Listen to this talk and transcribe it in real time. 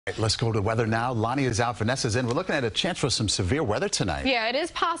Let's go to the weather now. Lonnie is out. Vanessa's in. We're looking at a chance for some severe weather tonight. Yeah, it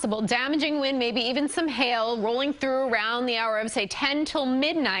is possible. Damaging wind, maybe even some hail rolling through around the hour of, say, 10 till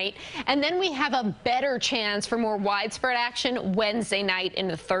midnight. And then we have a better chance for more widespread action Wednesday night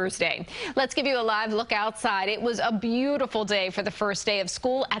into Thursday. Let's give you a live look outside. It was a beautiful day for the first day of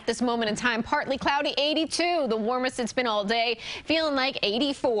school. At this moment in time, partly cloudy, 82, the warmest it's been all day, feeling like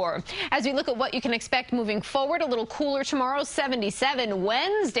 84. As we look at what you can expect moving forward, a little cooler tomorrow, 77.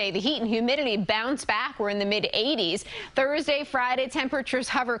 Wednesday, the heat and humidity bounce back. We're in the mid-80s. Thursday, Friday, temperatures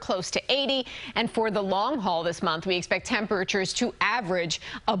hover close to 80. And for the long haul this month, we expect temperatures to average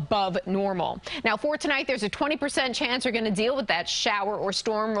above normal. Now, for tonight, there's a 20% chance we're going to deal with that shower or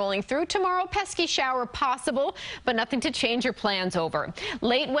storm rolling through tomorrow. Pesky shower possible, but nothing to change your plans over.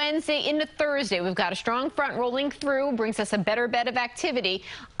 Late Wednesday into Thursday, we've got a strong front rolling through, brings us a better bed of activity.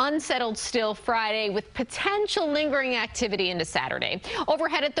 Unsettled still Friday with potential lingering activity into Saturday.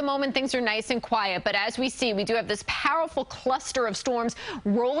 Overhead at the moment, things are nice and quiet, but as we see, we do have this powerful cluster of storms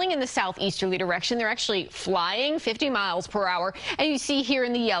rolling in the southeasterly direction. They're actually flying 50 miles per hour, and you see here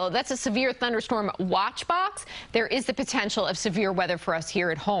in the yellow, that's a severe thunderstorm watch box. There is the potential of severe weather for us here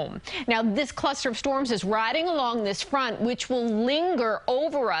at home. Now, this cluster of storms is riding along this front, which will linger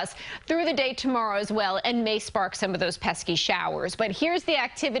over us through the day tomorrow as well, and may spark some of those pesky showers. But here's the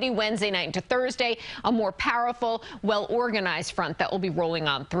activity Wednesday night into Thursday, a more powerful, well-organized front that will be rolling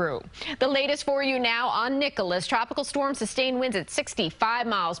on through. The latest for you now on Nicholas. Tropical storm sustained winds at 65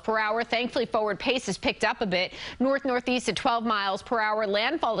 miles per hour. Thankfully, forward pace has picked up a bit. North-northeast at 12 miles per hour.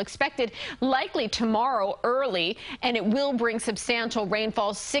 Landfall expected likely tomorrow early, and it will bring substantial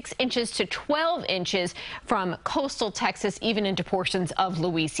rainfall, 6 inches to 12 inches from coastal Texas, even into portions of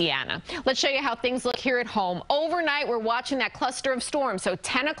Louisiana. Let's show you how things look here at home. Overnight, we're watching that cluster of storms. So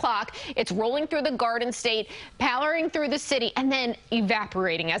 10 o'clock, it's rolling through the Garden State, powering through the city, and then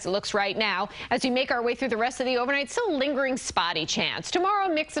evaporating as it looks right now. As we make our way through the rest of the overnight, still lingering spotty chance.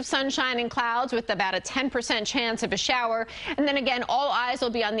 Tomorrow, mix of sunshine and clouds with about a 10% chance of a shower. And then again, all eyes will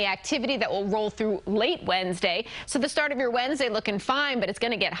be on the activity that will roll through late Wednesday. So the start of your Wednesday looking fine, but it's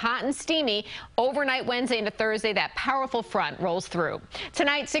going to get hot and steamy. Overnight Wednesday into Thursday, that powerful front rolls through.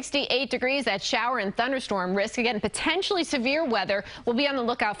 Tonight, 68 degrees, that shower and thunderstorm risk. Again, potentially severe weather. We'll be on the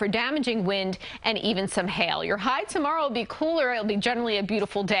lookout for damaging wind and even some hail. Your high tomorrow will be cooler. It'll be generally a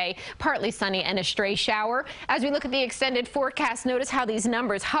beautiful day, partly sunny and a stray shower. As we look at the extended forecast, notice how these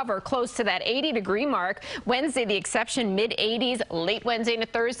numbers hover close to that 80-degree mark. Wednesday, the exception, mid-80s. Late Wednesday into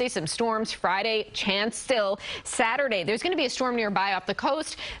Thursday, some storms. Friday, chance still. Saturday, there's going to be a storm nearby off the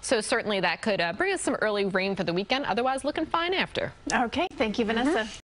coast, so certainly that could bring us some early rain for the weekend. Otherwise, looking fine after. Okay, thank you, Vanessa.